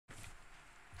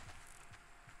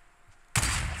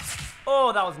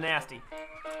Oh, that was nasty.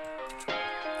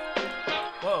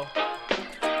 Whoa.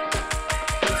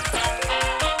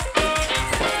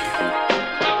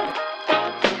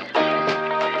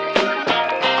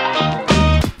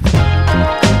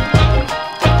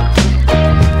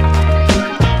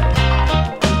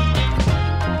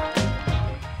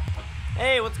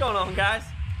 Hey, what's going on, guys?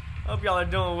 Hope y'all are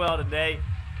doing well today.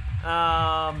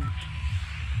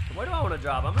 Where do I want to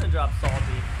drop? I'm going to drop Salty.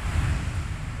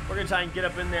 We're going to try and get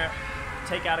up in there,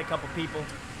 take out a couple people,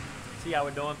 see how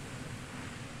we're doing.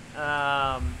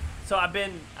 So I've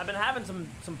been having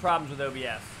some problems with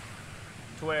OBS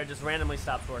to where it just randomly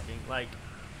stops working. Like,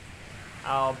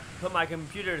 I'll put my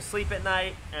computer to sleep at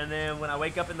night, and then when I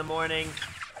wake up in the morning,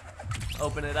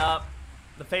 open it up,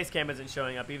 the face cam isn't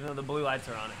showing up even though the blue lights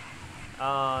are on it.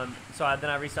 Then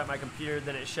I restart my computer,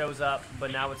 then it shows up,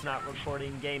 but now it's not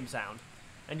recording game sound.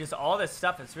 And just all this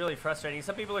stuff, it's really frustrating.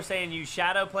 Some people are saying use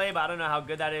shadow play, but I don't know how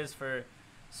good that is for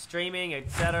streaming,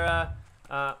 etc.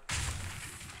 Alright,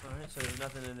 so there's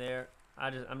nothing in there.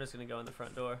 I'm just gonna go in the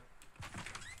front door.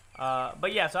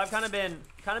 But yeah, so I've kind of been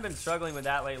struggling with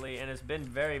that lately, and it's been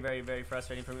very, very, very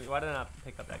frustrating for me. Why did I not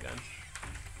pick up that gun?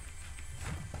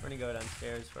 We're gonna go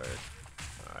downstairs first.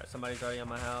 Alright, somebody's already on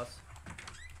my house.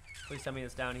 Please tell me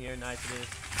it's down here. Nice, it is.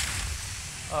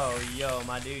 Oh, yo,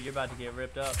 my dude, you're about to get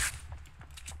ripped up.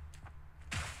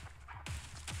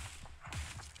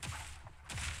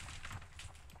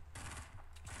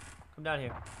 Come down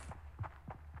here.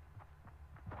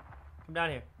 Come down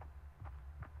here.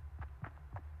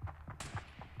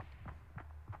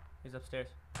 He's upstairs.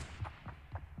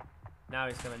 Now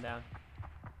he's coming down.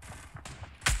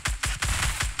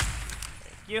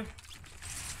 Thank you.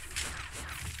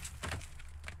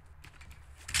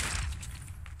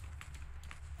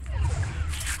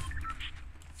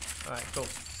 Alright, cool.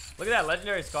 Look at that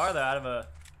legendary scar though, out of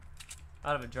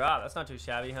a drop. That's not too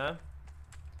shabby, huh?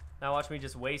 Now watch me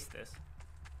just waste this.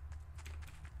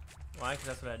 Why? Because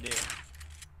that's what I do.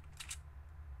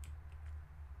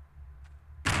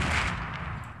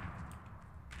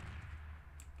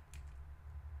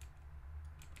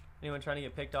 Anyone trying to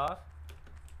get picked off?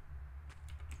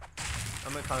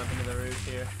 I'm gonna climb up into the roof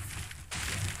here.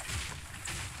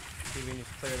 See if we can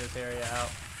just clear this area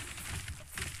out.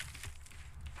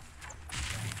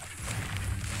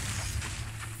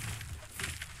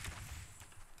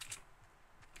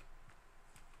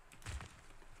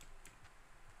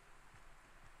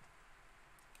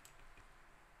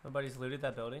 Nobody's looted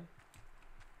that building.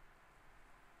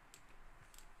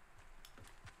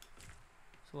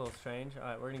 It's a little strange.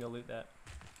 Alright, we're gonna go loot that.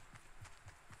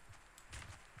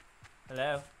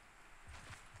 Hello?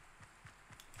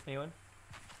 Anyone?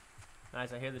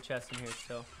 Nice, I hear the chest in here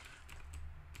still.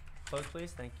 Close,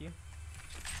 please. Thank you.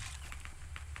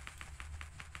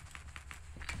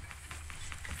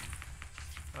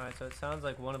 Alright, so it sounds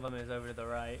like one of them is over to the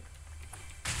right.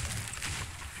 Go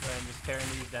ahead and just tearing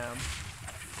these down.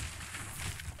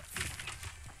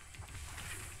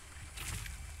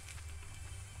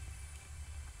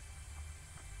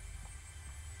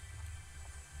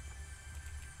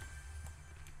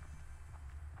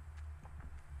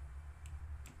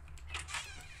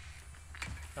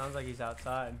 Sounds like he's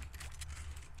outside.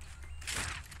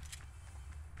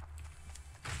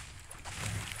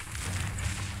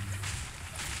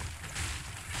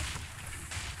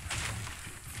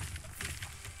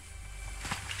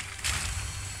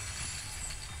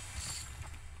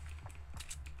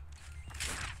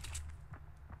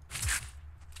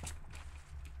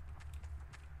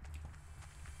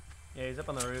 Yeah, he's up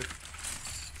on the roof.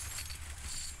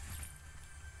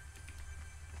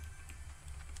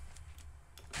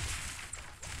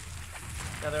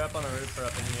 Yeah, they're up on the roof or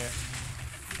up in here.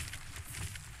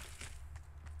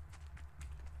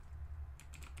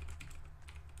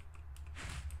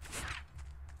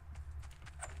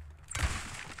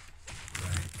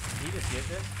 Did he just get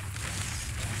this?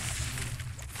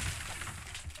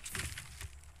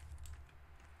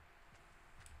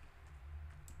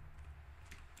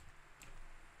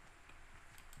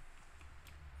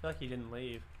 I feel like he didn't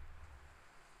leave.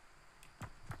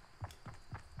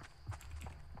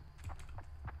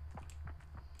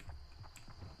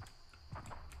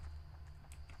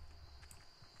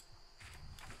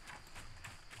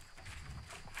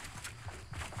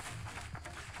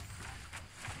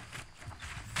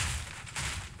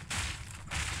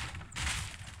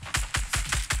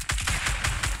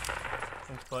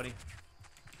 Thanks, buddy.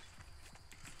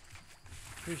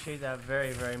 Appreciate that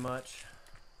very, very much.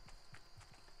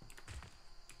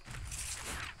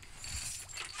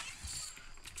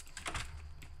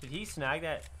 Did he snag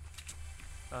that?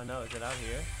 Oh no, is it out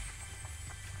here?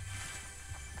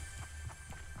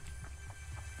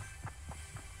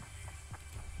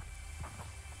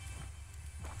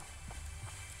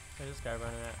 Where's this guy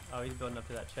running at? Oh, he's building up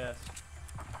to that chest.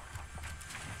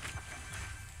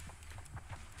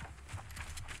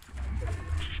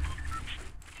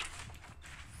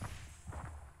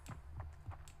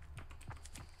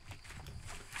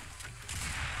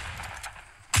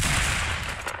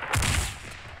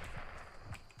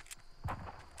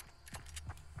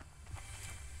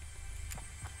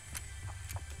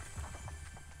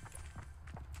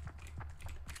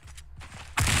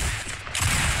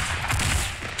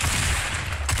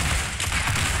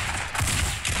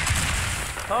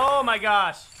 Oh my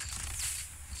gosh.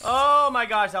 Oh my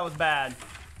gosh, that was bad.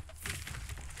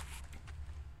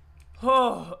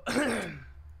 Oh.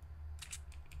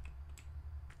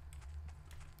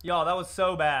 Y'all, that was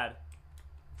so bad.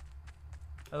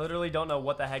 I literally don't know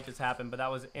what the heck just happened, but that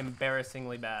was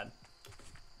embarrassingly bad.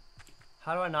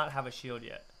 How do I not have a shield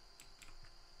yet?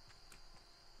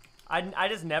 I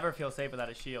just never feel safe without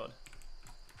a shield.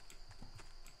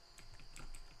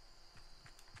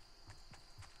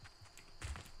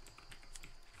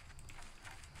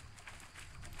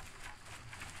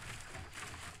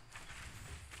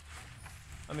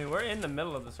 I mean, we're in the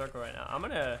middle of the circle right now. I'm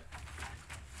gonna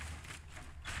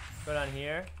go down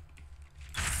here,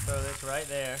 throw this right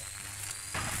there,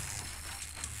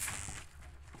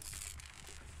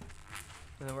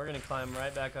 and then we're gonna climb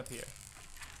right back up here.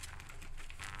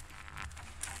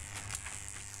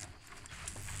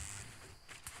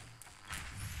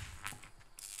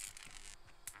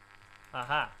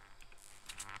 Aha.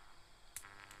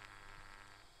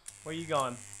 Where you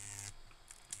going?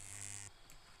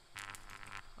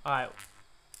 Alright.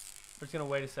 We're just gonna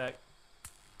wait a sec.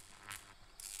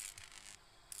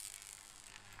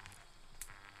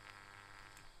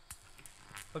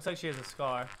 Looks like she has a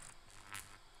scar.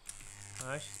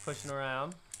 Alright, she's pushing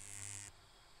around.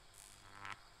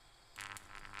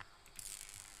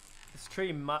 This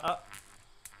tree might...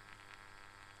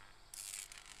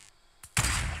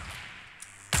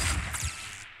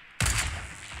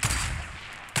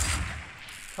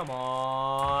 Come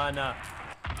on.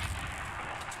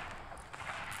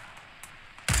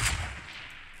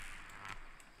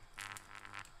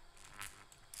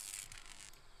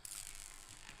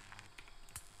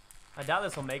 I doubt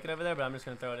this will make it over there, but I'm just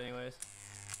going to throw it anyways.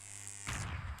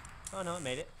 Oh no, it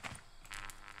made it.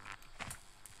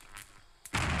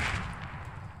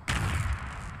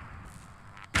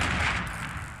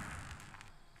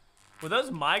 Were those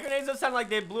my grenades? Those sound like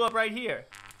they blew up right here.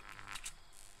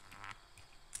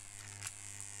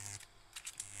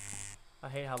 I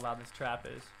hate how loud this trap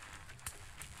is.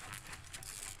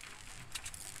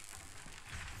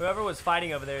 Whoever was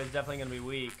fighting over there is definitely going to be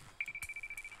weak.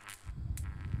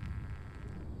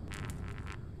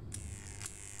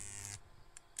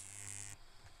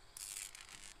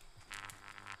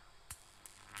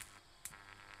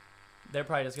 They're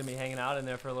probably just going to be hanging out in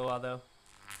there for a little while, though.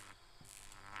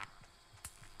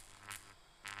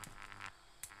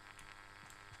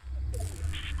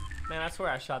 Man, I swear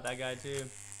I shot that guy, too.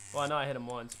 Well, I know I hit him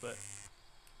once, but...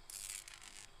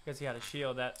 I guess he had a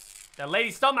shield. That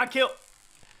lady stole my kill!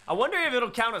 I wonder if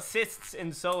it'll count assists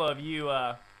in solo of you,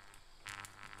 Oh,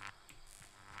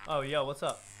 yo, what's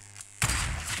up?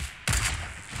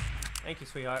 Thank you,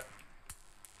 sweetheart.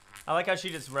 I like how she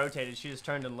just rotated. She just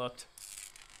turned and looked.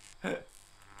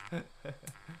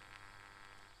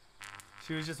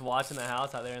 She was just watching the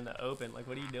house out there in the open. Like,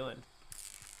 what are you doing?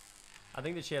 I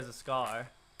think that she has a scar.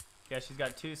 Yeah, she's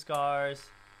got 2 scars.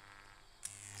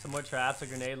 Some more traps, a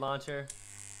grenade launcher.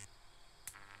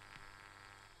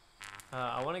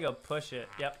 I want to go push it.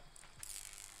 Yep.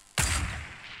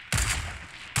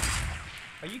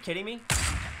 Are you kidding me?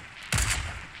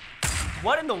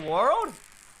 What in the world?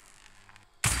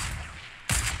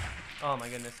 Oh my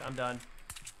goodness, I'm done.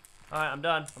 Alright, I'm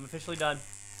done. I'm officially done.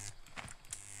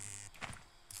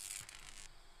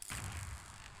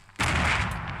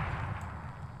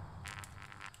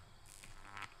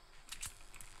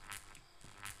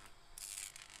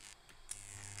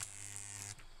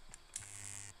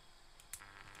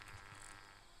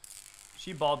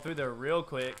 She balled through there real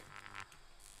quick.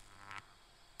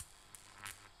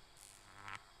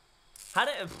 How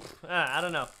did... I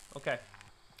don't know. Okay.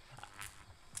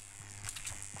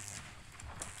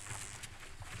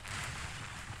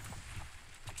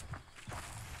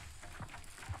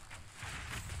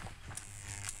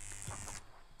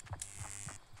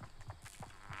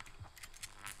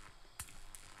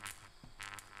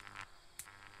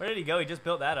 Where did he go? He just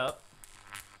built that up.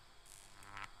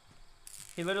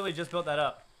 He literally just built that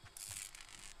up.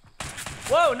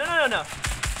 Whoa, no, no, no, no.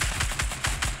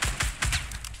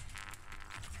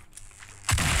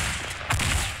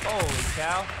 Holy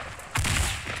cow.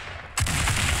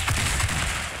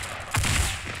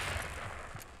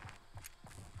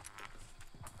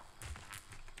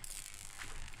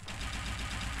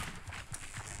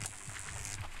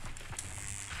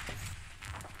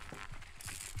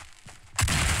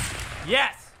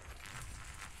 Yes!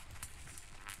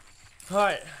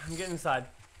 Alright, I'm getting inside.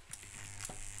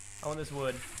 I want this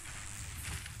wood.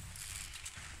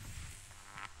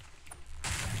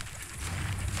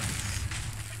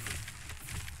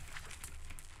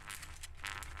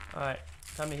 Alright,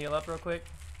 time to heal up real quick.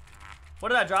 What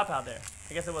did I drop out there?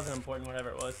 I guess it wasn't important,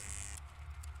 whatever it was.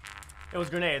 It was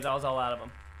grenades, I was all out of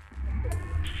them.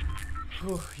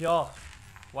 Whew, y'all.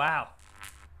 Wow.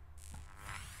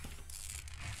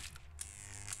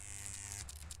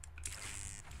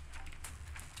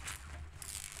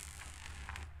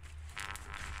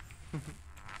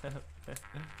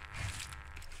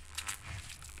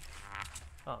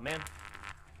 Oh man.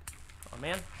 Oh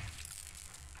man.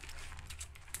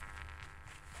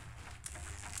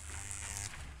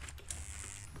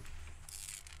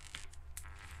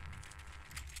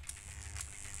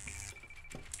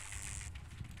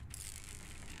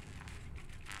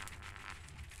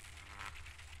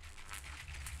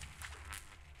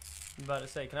 I'm about to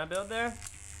say, can I build there?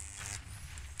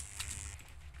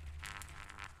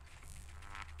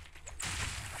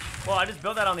 Well, I just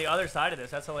built that on the other side of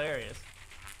this. That's hilarious.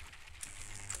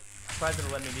 Surprised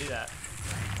it'll let me do that.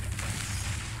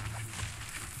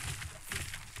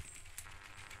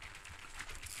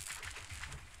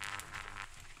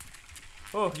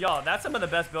 Oh, y'all, that's some of the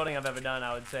best building I've ever done,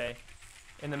 I would say,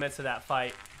 in the midst of that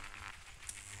fight.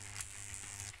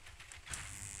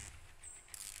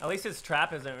 At least his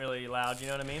trap isn't really loud, you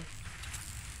know what I mean?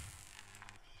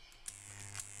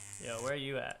 Yo, where are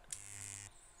you at?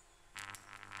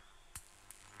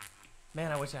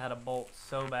 Man, I wish I had a bolt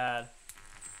so bad.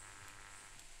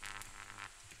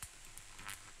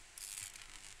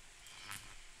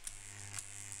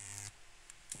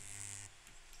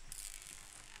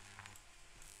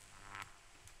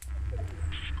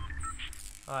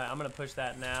 Alright, I'm gonna push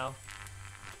that now.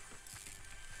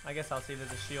 I guess I'll see if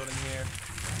there's a shield in here.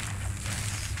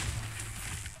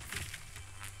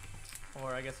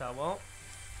 Or I guess I won't.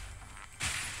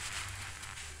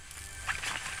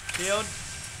 Shield.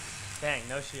 Dang,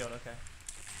 no shield, okay.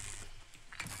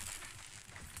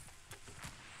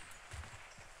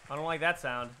 I don't like that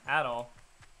sound at all.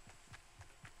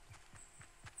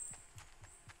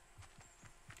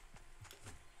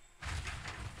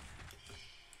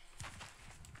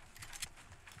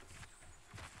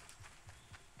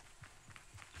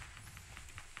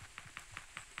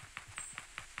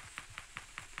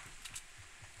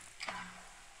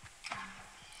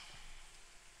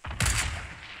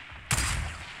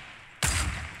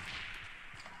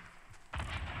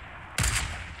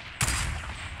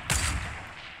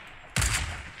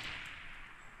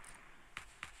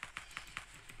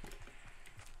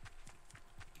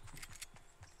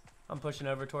 I'm pushing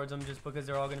over towards them just because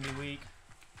they're all going to be weak.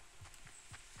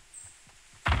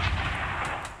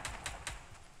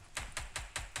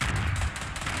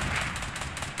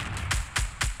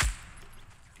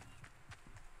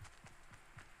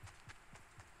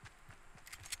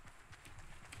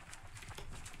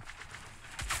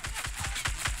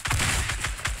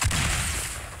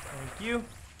 Thank you.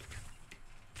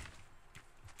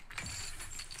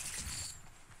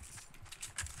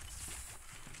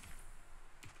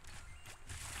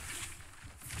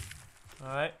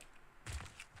 Alright.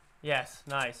 Yes,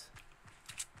 nice.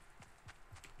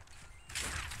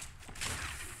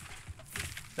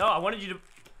 No, I wanted you to...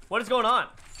 What is going on?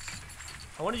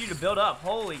 I wanted you to build up.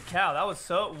 Holy cow, that was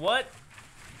so... What?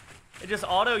 It just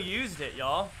auto-used it,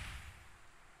 y'all.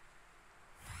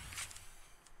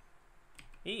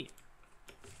 Eat.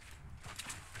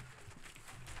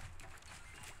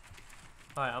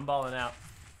 Alright, I'm balling out.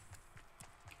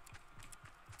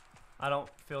 I don't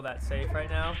feel that safe right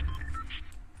now,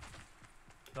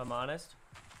 if I'm honest.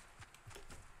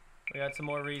 We got some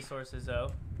more resources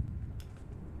though.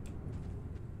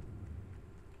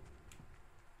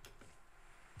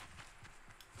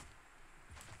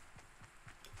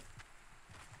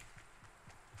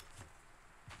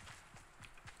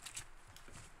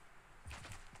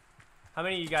 How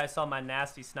many of you guys saw my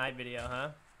nasty snipe video, huh?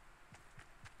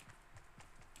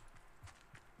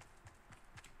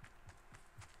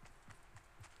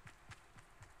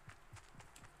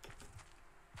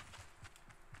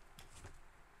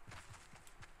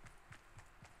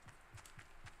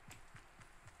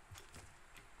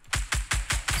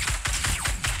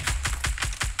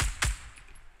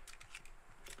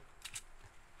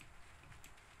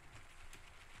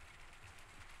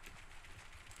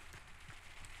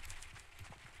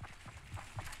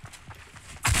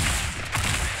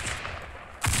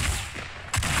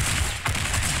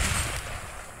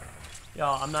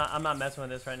 Y'all, I'm not messing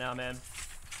with this right now, man.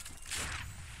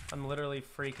 I'm literally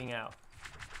freaking out.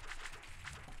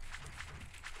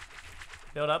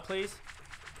 Build up, please.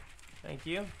 Thank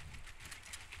you.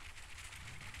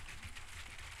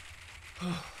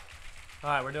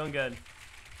 Alright, we're doing good.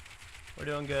 We're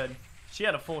doing good. She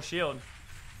had a full shield.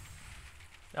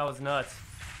 That was nuts.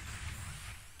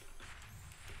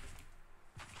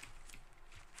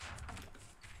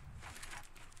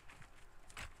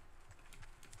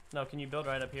 No, can you build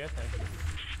right up here? Thank you.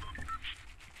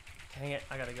 Dang it,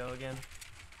 I gotta go again.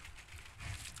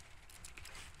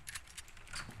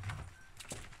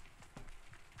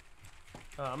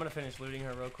 I'm gonna finish looting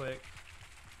her real quick.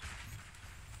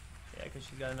 Yeah, because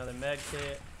she's got another med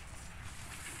kit.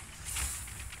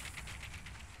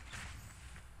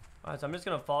 Alright, so I'm just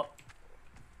gonna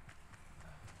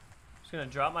just gonna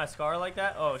drop my scar like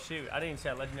that. Oh shoot, I didn't even see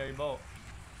that legendary bolt.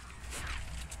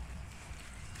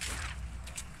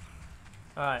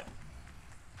 Alright.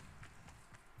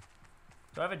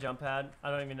 Do I have a jump pad?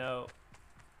 I don't even know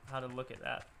how to look at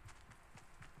that.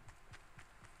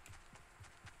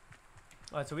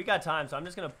 Alright, so we got time, so I'm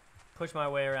just gonna push my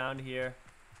way around here.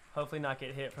 Hopefully not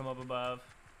get hit from up above.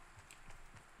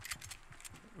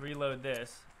 Reload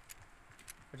this,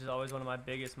 which is always one of my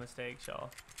biggest mistakes,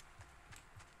 y'all.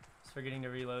 It's forgetting to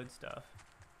reload stuff.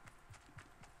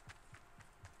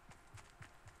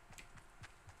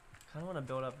 I kinda wanna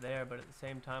build up there, but at the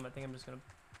same time, I think I'm just gonna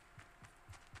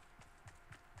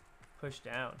push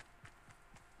down.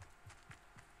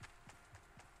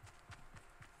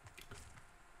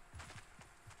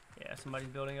 Yeah, somebody's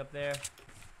building up there.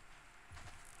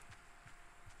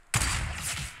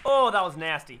 Oh, that was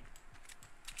nasty.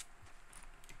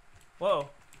 Whoa.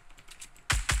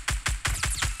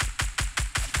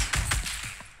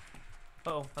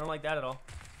 Uh-oh, I don't like that at all.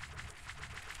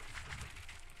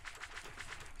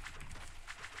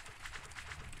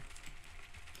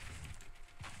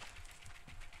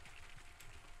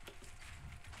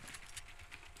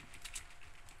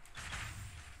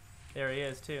 There he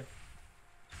is, too.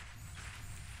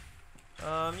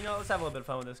 You know, let's have a little bit of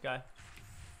fun with this guy.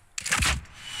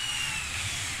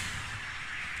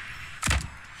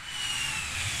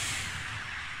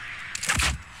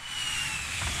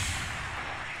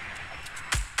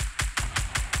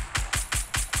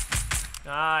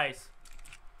 Nice.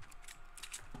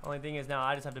 Only thing is now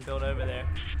I just have to build over there.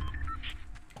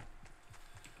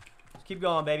 Just keep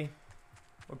going, baby.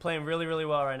 We're playing really, really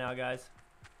well right now, guys.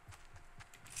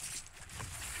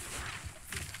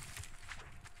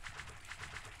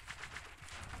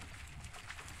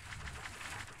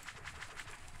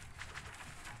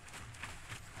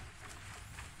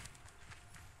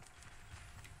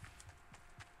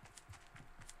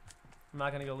 I'm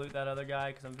not gonna go loot that other guy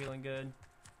because I'm feeling good.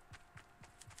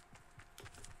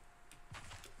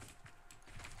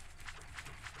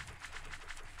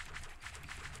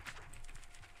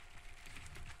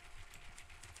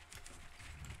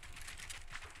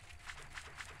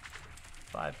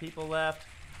 Five people left.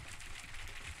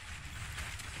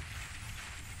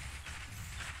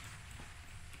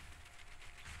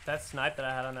 That snipe that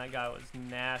I had on that guy was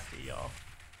nasty, y'all.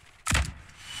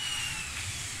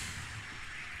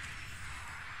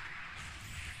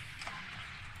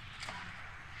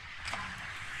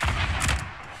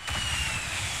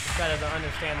 This guy doesn't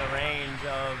understand the range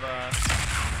of,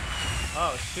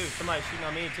 oh shoot, somebody's shooting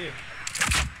on me too.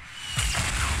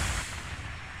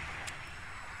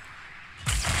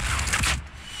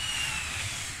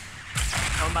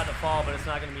 I'm about to fall, but it's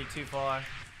not going to be too far.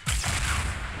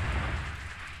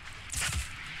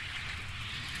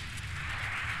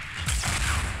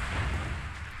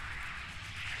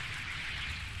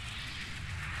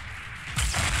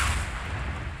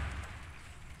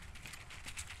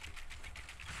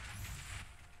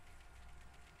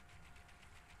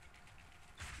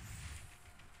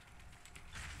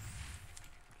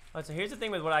 Alright, so here's the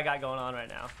thing with what I got going on right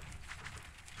now.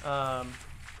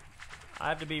 I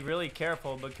have to be really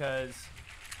careful because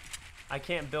I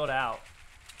can't build out.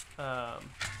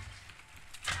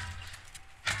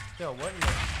 Yo, what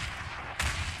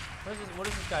is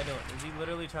this guy doing? Is he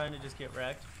literally trying to just get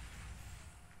wrecked?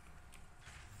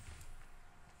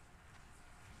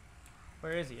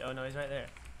 Where is he? Oh no, he's right there.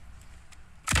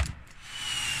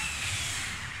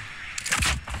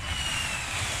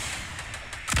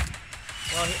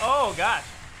 Well, oh gosh.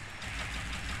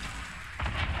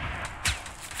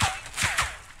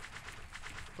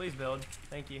 Please build.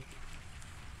 Thank you.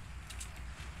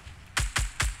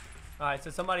 Alright,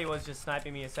 so somebody was just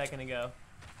sniping me a second ago.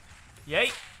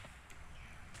 Yay!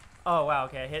 Oh wow,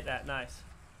 okay, I hit that. Nice.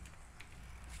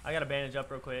 I gotta bandage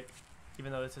up real quick,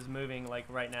 even though this is moving like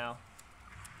right now.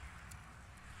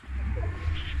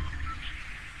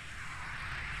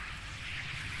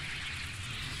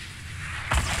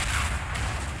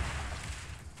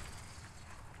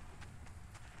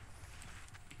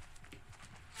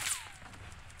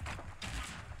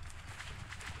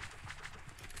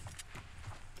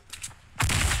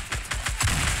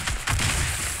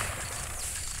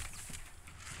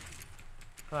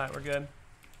 Alright, we're good.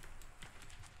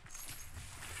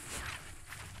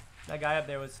 That guy up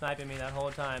there was sniping me that whole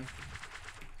time.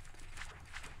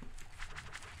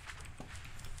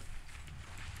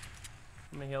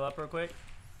 I'm gonna heal up real quick.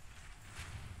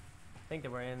 I think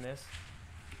that we're in this.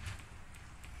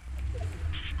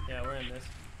 Yeah, we're in this.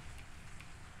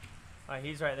 Alright,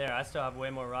 he's right there. I still have way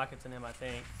more rockets than him, I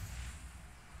think.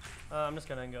 I'm just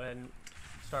gonna go ahead and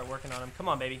start working on him. Come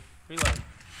on, baby. Reload.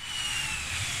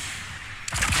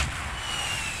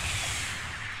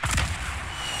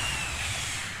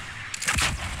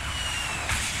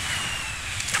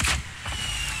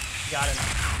 Got him.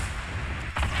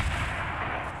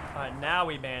 Alright, now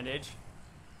we bandage.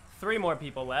 3 more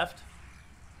people left.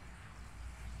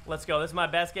 Let's go. This is my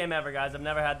best game ever, guys. I've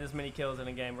never had this many kills in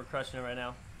a game. We're crushing it right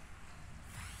now.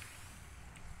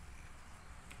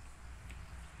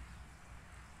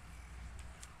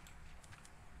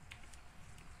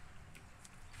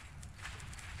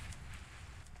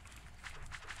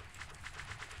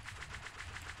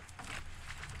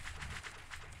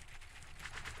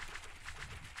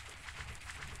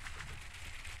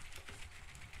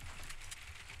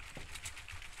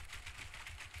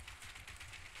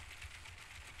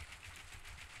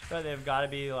 But they've got to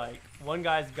be like, one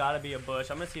guy's got to be a bush.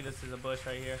 I'm going to see this as a bush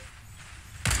right here.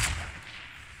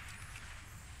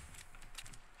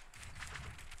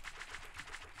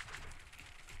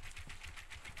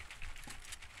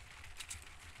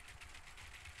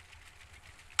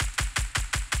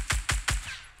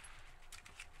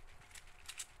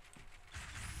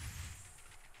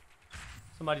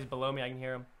 Somebody's below me. I can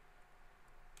hear him.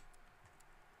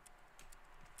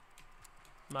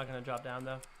 I'm not going to drop down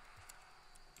though.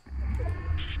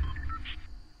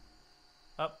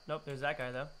 Oh, nope, there's that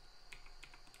guy though.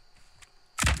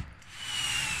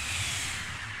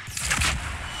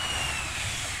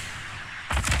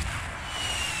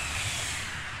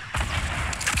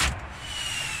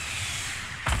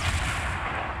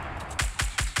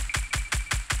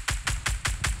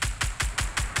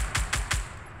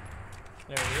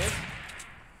 There he is.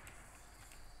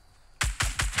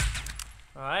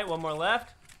 All right, one more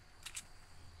left.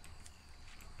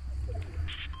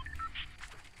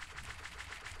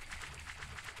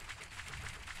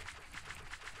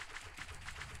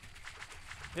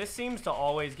 This seems to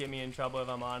always get me in trouble if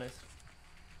I'm honest.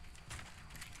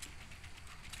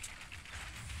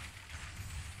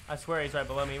 I swear he's right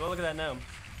below me. Well, look at that gnome.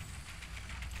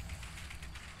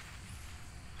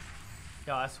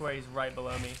 Yo, I swear he's right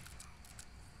below me.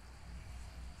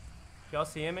 Y'all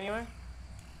see him anywhere?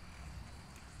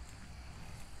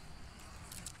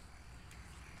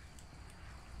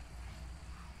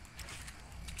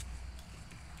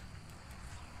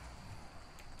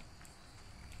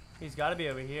 He's got to be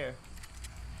over here.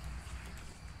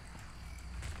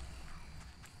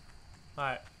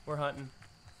 Alright, we're hunting.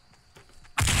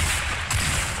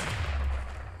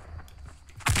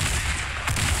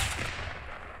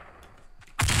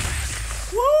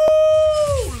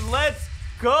 Woo! Let's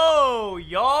go,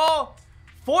 y'all!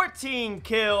 14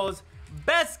 kills.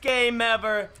 Best game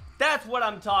ever. That's what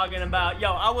I'm talking about.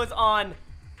 Yo, I was on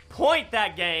point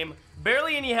that game.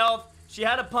 Barely any health. She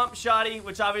had a pump shotty,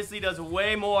 which obviously does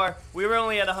way more. We were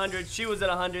only at 100. She was at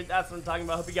 100. That's what I'm talking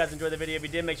about. Hope you guys enjoyed the video. If you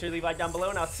did, make sure to leave a like down below,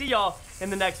 and I'll see y'all in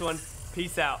the next one.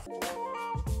 Peace out.